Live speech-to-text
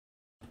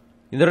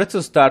In order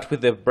to start with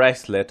the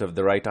bracelet of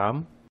the right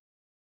arm,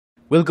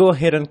 we'll go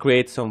ahead and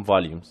create some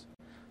volumes,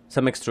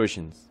 some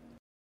extrusions.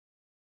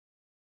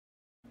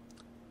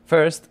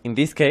 First, in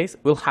this case,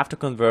 we'll have to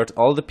convert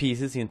all the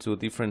pieces into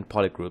different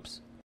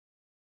polygroups.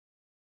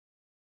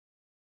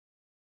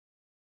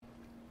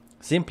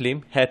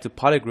 Simply head to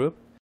Polygroup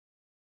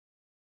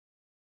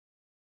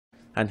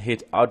and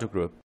hit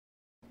Autogroup.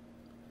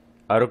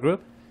 Autogroup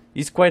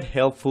is quite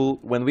helpful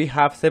when we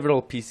have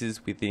several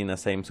pieces within a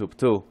same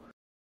subtool.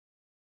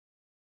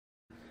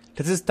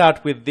 Let's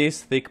start with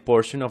this thick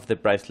portion of the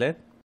bracelet,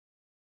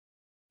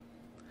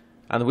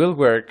 and we'll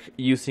work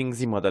using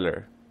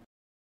ZModeler.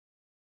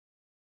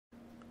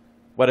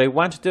 What I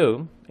want to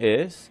do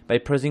is, by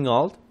pressing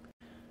Alt,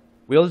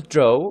 we'll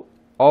draw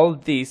all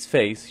this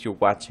face you're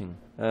watching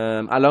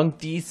along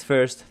these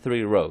first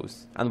 3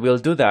 rows, and we'll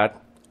do that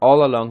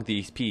all along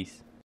this piece.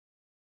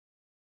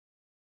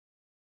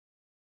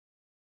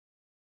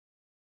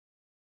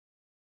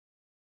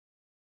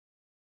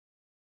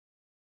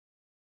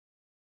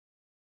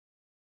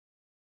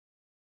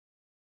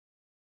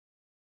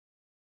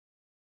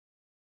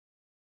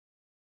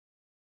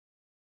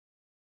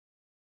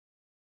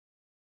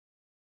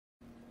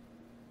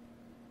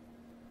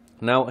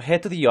 Now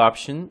head to the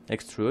option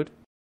Extrude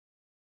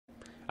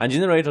and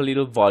generate a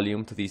little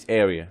volume to this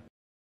area.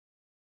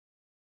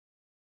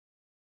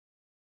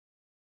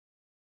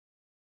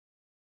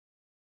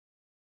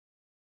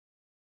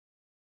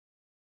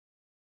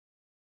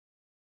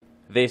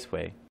 This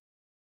way.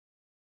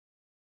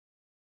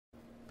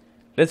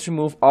 Let's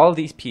remove all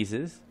these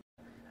pieces,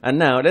 and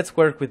now let's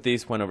work with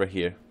this one over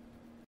here.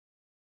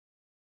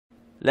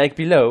 Like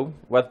below,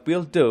 what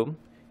we'll do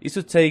is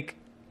to take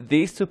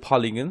these 2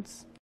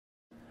 polygons,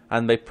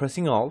 and by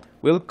pressing Alt,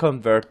 we'll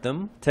convert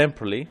them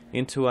temporarily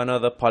into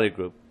another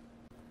polygroup.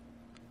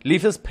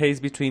 Leave a space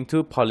between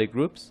 2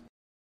 polygroups,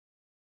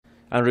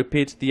 and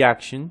repeat the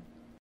action,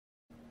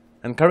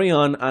 and carry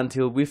on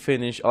until we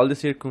finish all the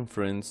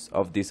circumference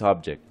of this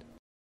object.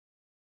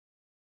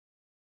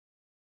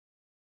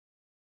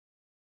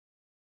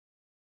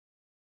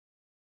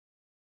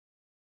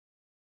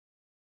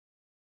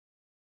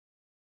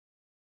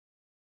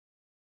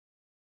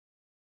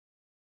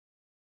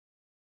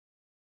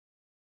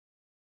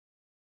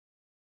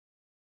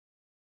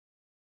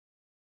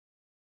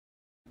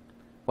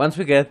 Once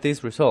we get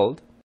this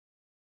result,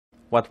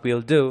 what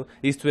we'll do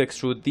is to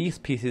extrude these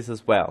pieces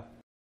as well.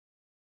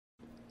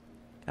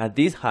 At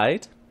this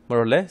height, more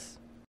or less.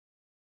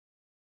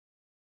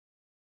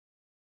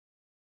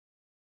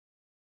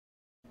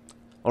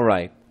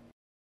 Alright.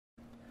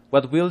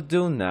 What we'll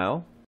do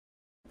now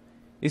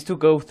is to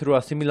go through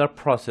a similar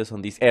process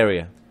on this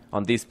area,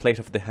 on this plate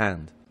of the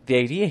hand. The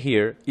idea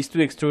here is to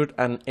extrude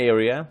an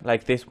area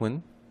like this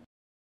one,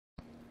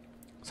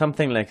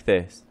 something like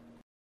this.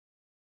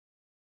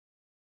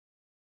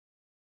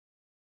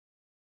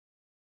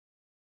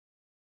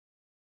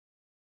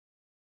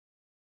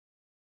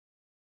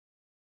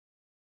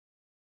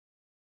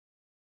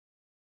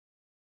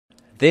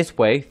 This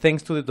way,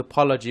 thanks to the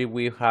topology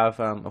we have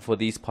for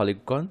these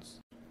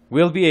polygons,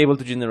 we'll be able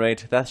to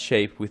generate that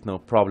shape with no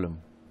problem.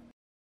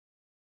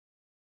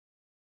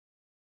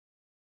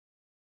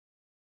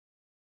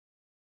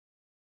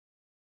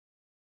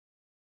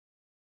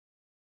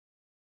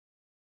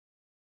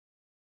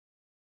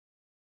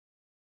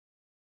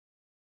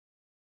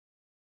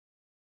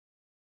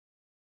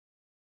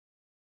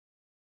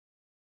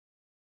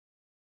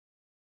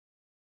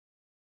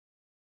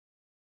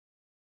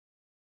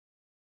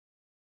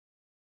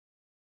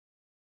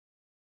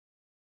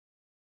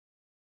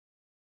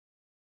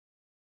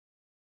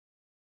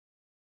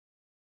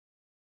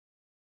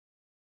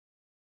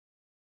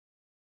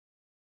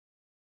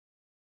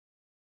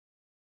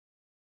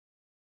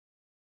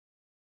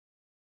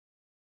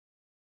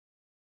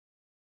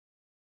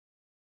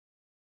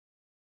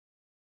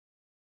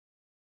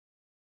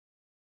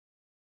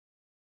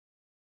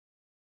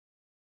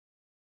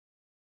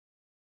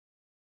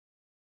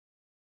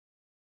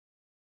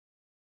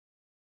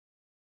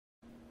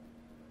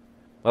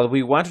 What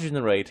we want to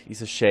generate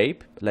is a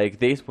shape like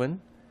this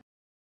one,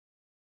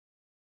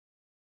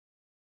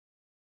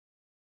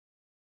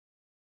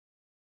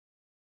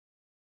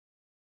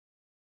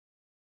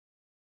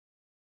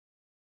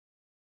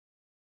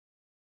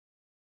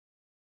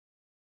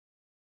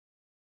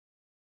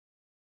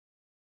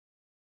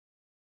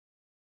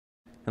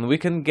 and we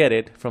can get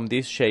it from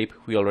this shape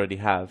we already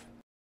have.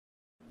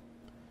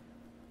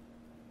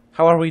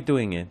 How are we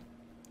doing it?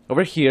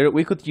 Over here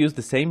we could use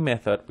the same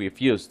method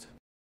we've used.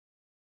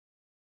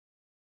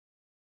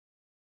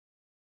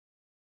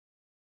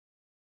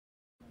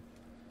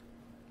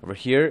 Over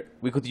here,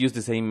 we could use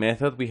the same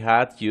method we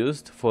had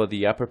used for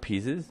the upper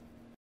pieces,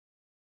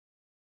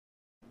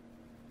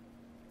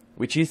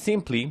 which is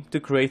simply to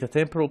create a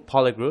temporal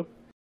polygroup,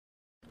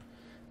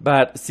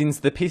 but since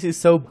the piece is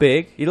so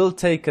big, it'll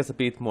take us a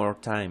bit more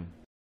time.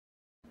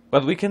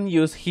 What we can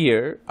use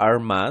here are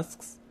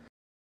masks.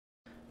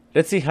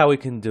 Let's see how we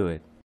can do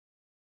it.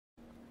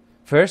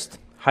 First,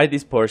 hide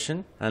this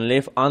portion and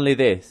leave only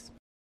this.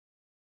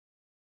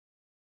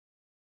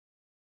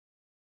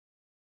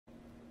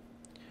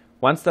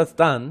 Once that's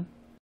done,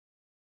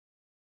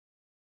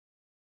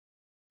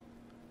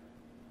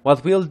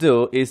 what we'll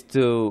do is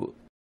to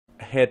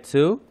head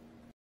to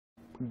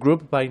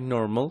Group by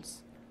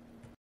Normals.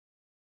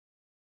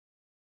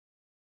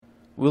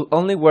 We'll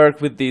only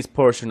work with this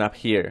portion up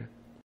here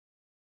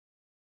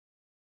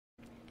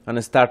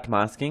and start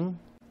masking.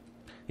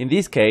 In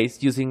this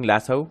case, using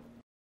lasso.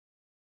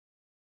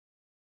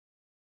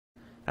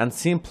 And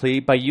simply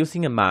by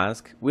using a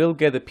mask, we'll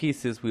get the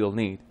pieces we'll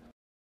need.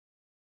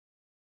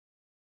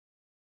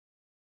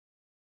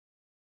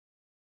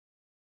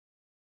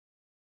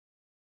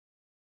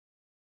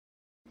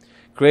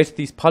 Create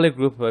this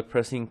polygroup by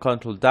pressing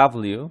Ctrl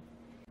W.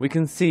 We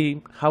can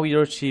see how we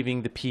are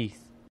achieving the piece.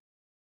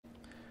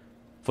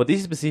 For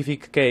this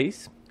specific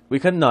case, we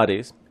can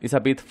notice it's a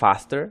bit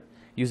faster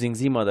using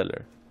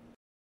ZModeler.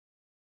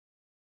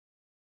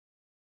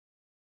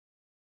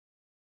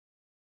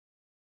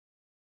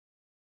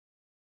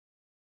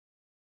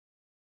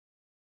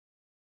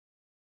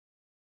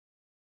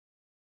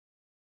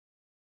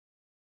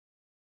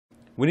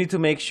 We need to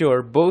make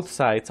sure both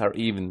sides are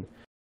even.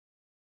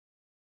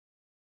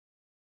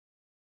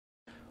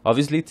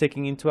 Obviously,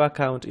 taking into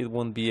account it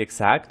won't be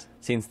exact,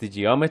 since the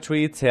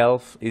geometry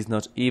itself is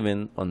not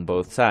even on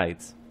both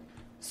sides.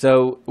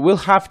 So we'll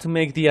have to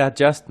make the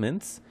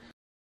adjustments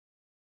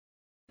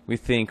we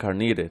think are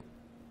needed.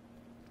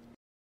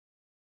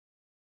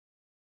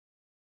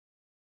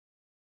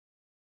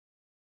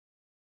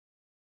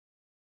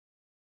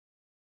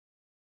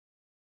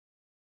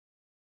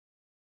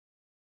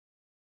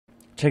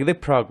 Check the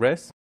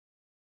progress.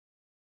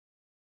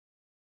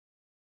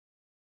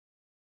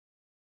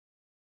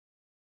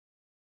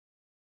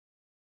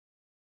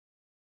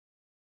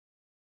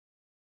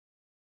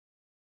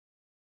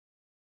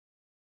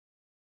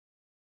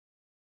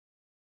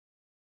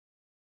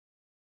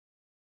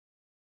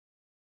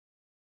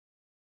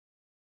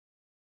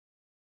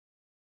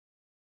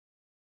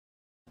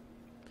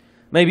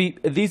 Maybe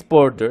these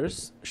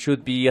borders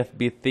should be a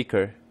bit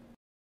thicker.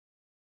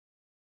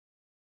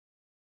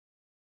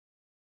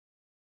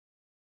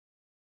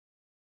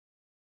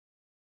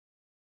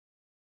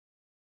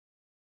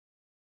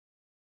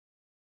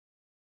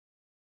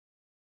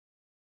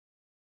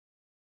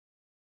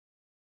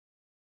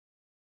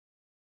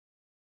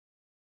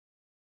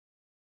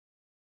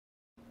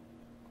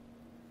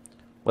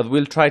 What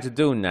we'll try to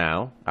do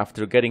now,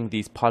 after getting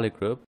this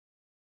polygroup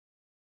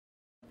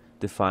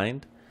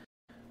defined,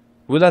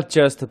 we'll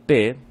adjust a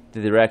bit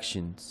the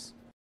directions.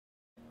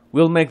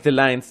 We'll make the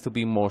lines to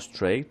be more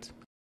straight.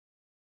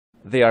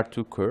 They are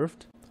too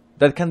curved.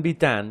 That can be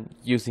done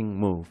using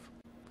Move,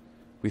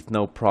 with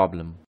no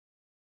problem.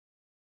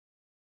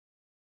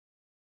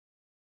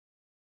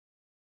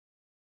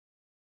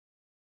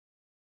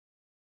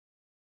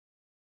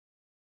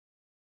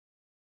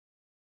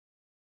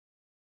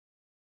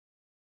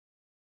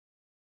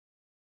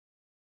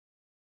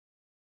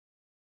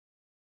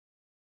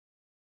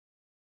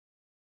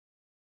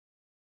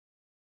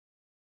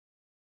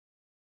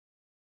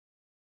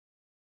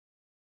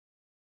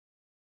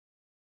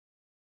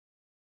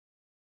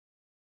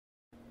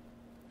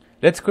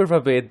 Let's curve a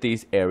bit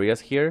these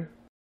areas here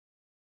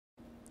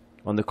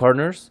on the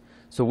corners,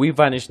 so we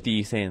vanish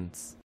these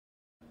ends.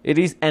 It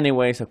is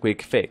anyways a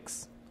quick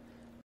fix.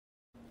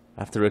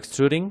 After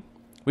extruding,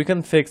 we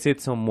can fix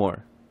it some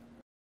more.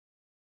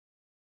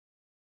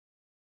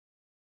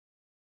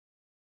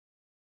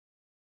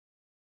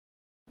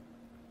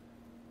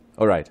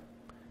 Alright,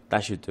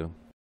 that should do.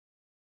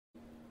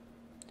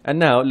 And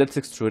now let's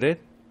extrude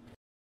it.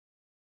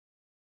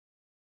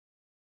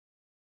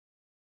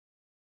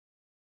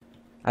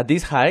 At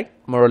this height,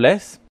 more or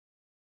less.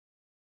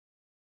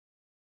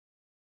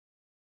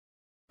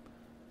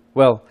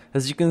 Well,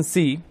 as you can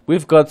see,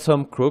 we've got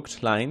some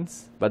crooked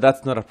lines, but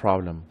that's not a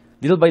problem.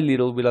 Little by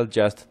little, we'll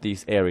adjust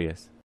these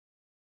areas.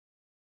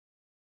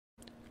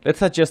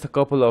 Let's adjust a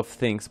couple of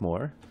things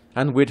more,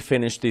 and we'd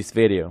finish this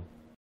video.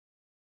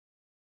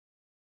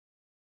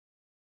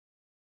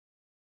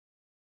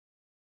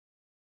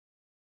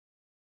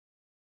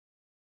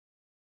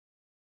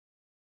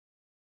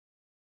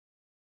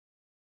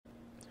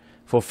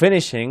 For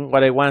finishing,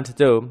 what I want to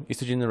do is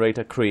to generate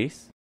a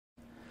crease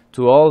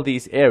to all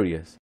these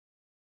areas.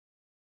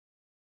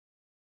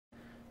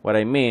 What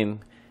I mean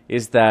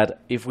is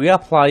that if we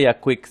apply a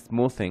quick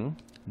smoothing,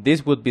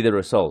 this would be the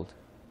result.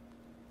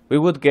 We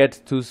would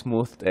get two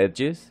smoothed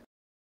edges,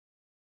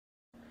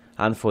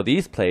 and for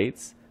these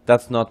plates,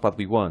 that's not what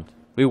we want.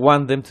 We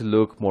want them to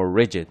look more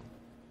rigid.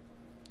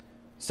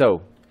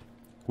 So,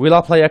 we'll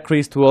apply a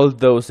crease to all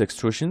those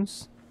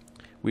extrusions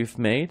we've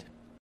made.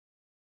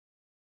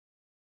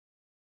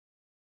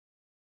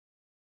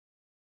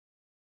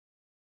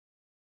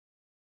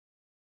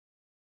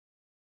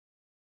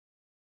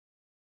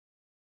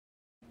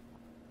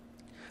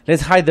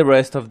 Let's hide the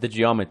rest of the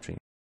geometry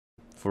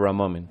for a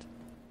moment.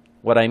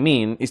 What I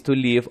mean is to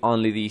leave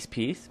only this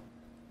piece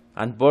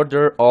and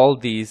border all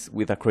these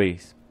with a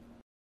crease.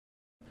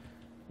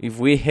 If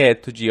we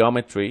head to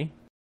Geometry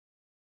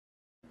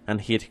and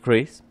hit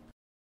Crease,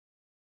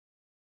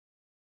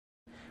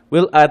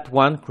 we'll add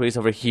one crease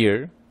over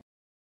here.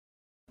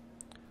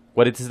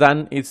 What it's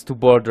done is to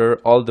border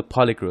all the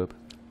polygroup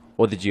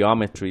or the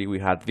geometry we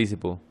had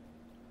visible.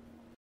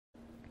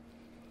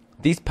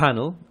 This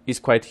panel is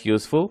quite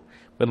useful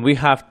when we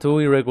have two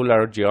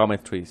irregular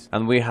geometries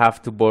and we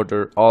have to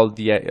border all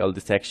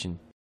the section.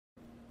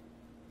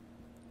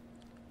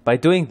 By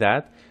doing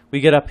that, we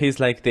get a piece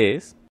like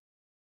this.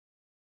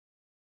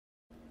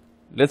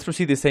 Let's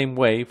proceed the same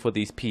way for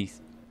this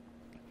piece.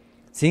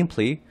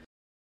 Simply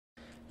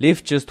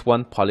leave just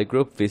one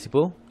polygroup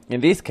visible, in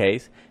this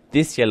case,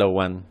 this yellow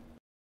one.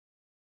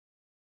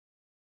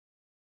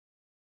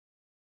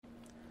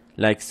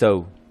 Like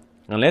so.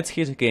 And let's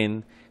hit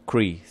again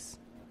crease.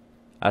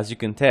 As you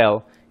can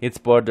tell, it's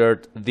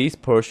bordered this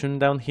portion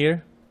down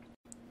here.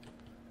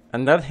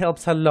 And that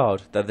helps a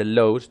lot that the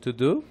load to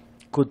do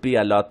could be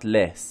a lot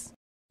less.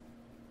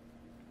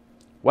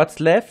 What's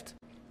left?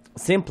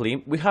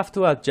 Simply, we have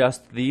to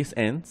adjust these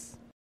ends,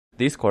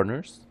 these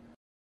corners,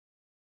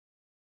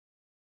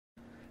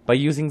 by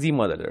using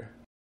ZModeler.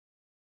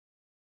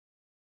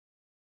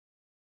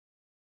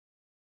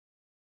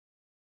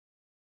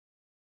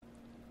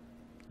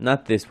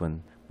 Not this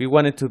one. We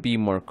want it to be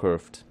more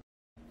curved.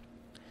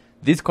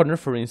 This corner,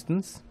 for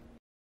instance.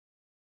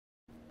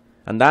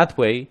 And that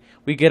way,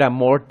 we get a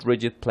more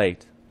rigid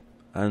plate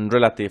and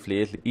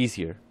relatively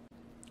easier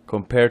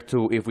compared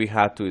to if we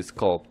had to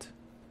sculpt.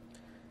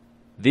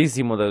 This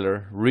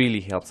ZModeler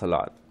really helps a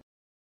lot.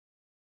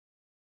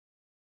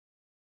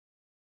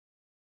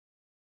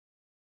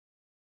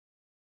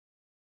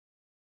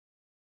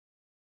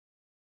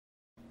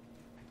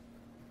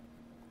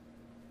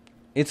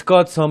 It's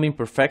got some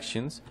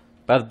imperfections,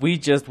 but we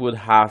just would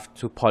have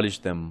to polish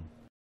them.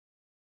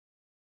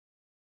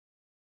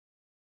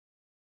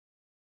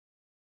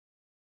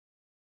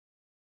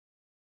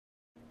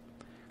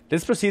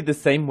 Let's proceed the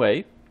same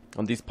way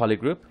on this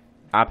polygroup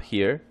up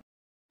here.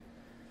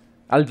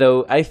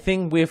 Although I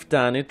think we've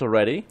done it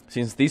already,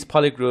 since this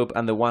polygroup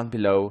and the one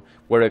below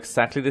were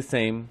exactly the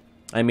same.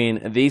 I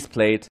mean, this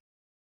plate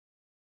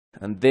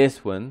and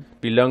this one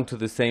belong to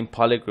the same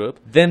polygroup,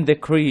 then the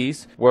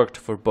crease worked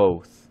for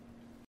both.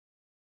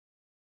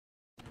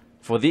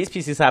 For these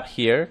pieces up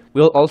here,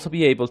 we'll also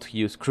be able to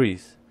use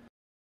crease,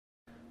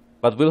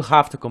 but we'll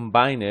have to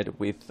combine it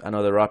with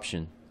another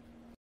option.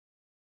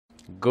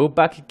 Go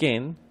back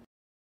again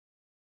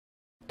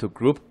to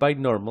group by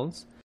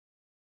normals,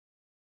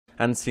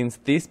 and since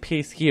this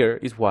piece here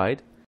is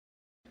wide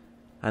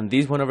and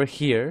this one over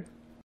here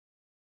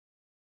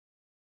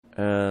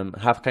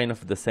have kind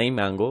of the same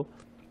angle,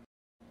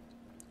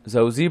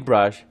 so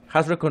ZBrush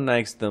has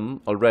recognized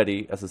them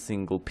already as a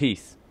single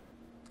piece.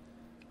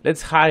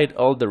 Let's hide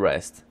all the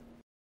rest.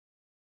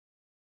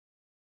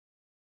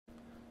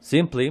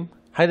 Simply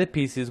hide the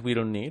pieces we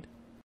don't need.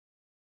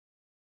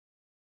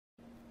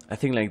 I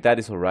think like that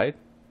is alright.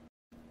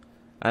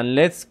 And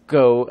let's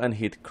go and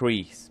hit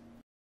crease.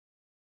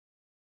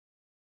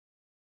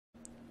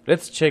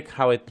 Let's check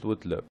how it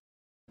would look.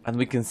 And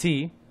we can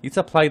see it's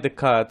applied the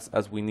cuts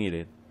as we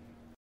needed.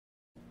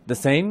 The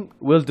same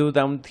we'll do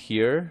down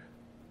here.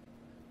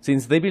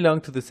 Since they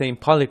belong to the same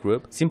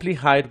polygroup, simply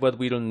hide what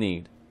we don't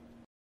need.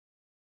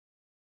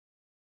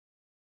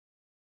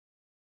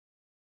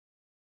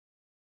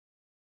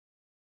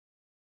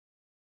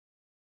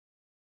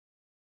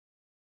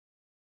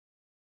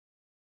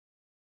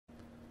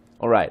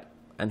 Alright,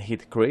 and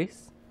hit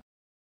crease.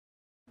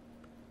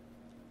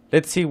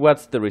 Let's see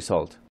what's the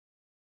result.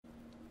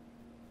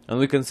 And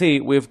we can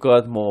see we've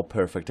got more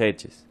perfect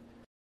edges.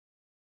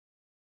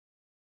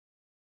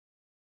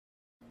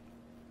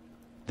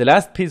 The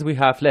last piece we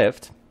have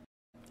left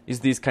is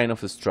this kind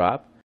of a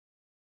strap.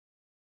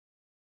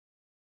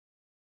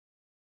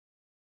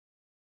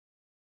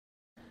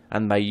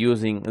 And by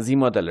using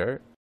ZModeler,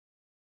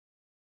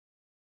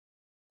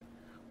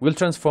 we'll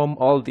transform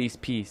all these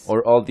pieces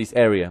or all this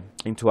area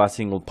into a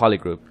single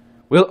polygroup.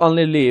 We'll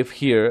only leave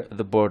here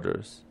the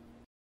borders.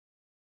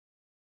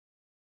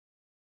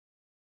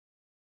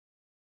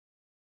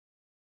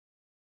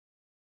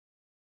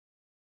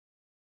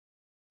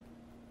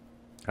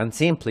 And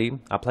simply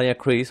apply a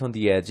crease on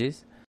the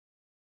edges.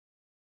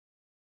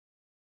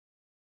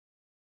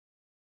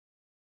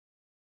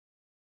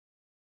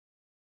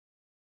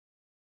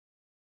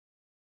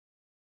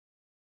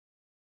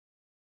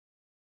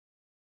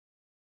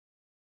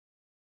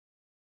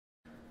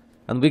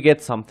 And we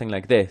get something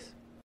like this.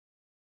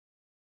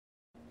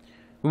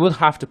 We will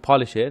have to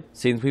polish it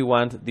since we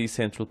want this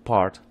central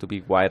part to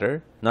be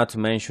wider, not to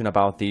mention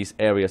about these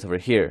areas over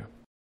here.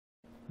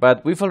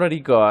 But we've already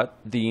got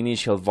the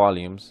initial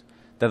volumes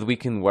that we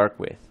can work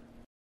with.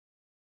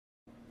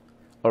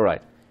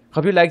 Alright,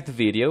 hope you liked the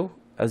video.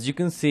 As you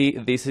can see,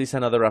 this is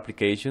another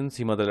application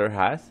ZModeler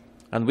has,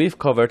 and we've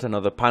covered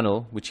another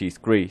panel, which is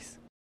grease.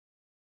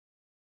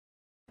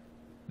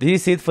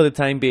 This is it for the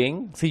time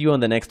being. See you on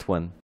the next one.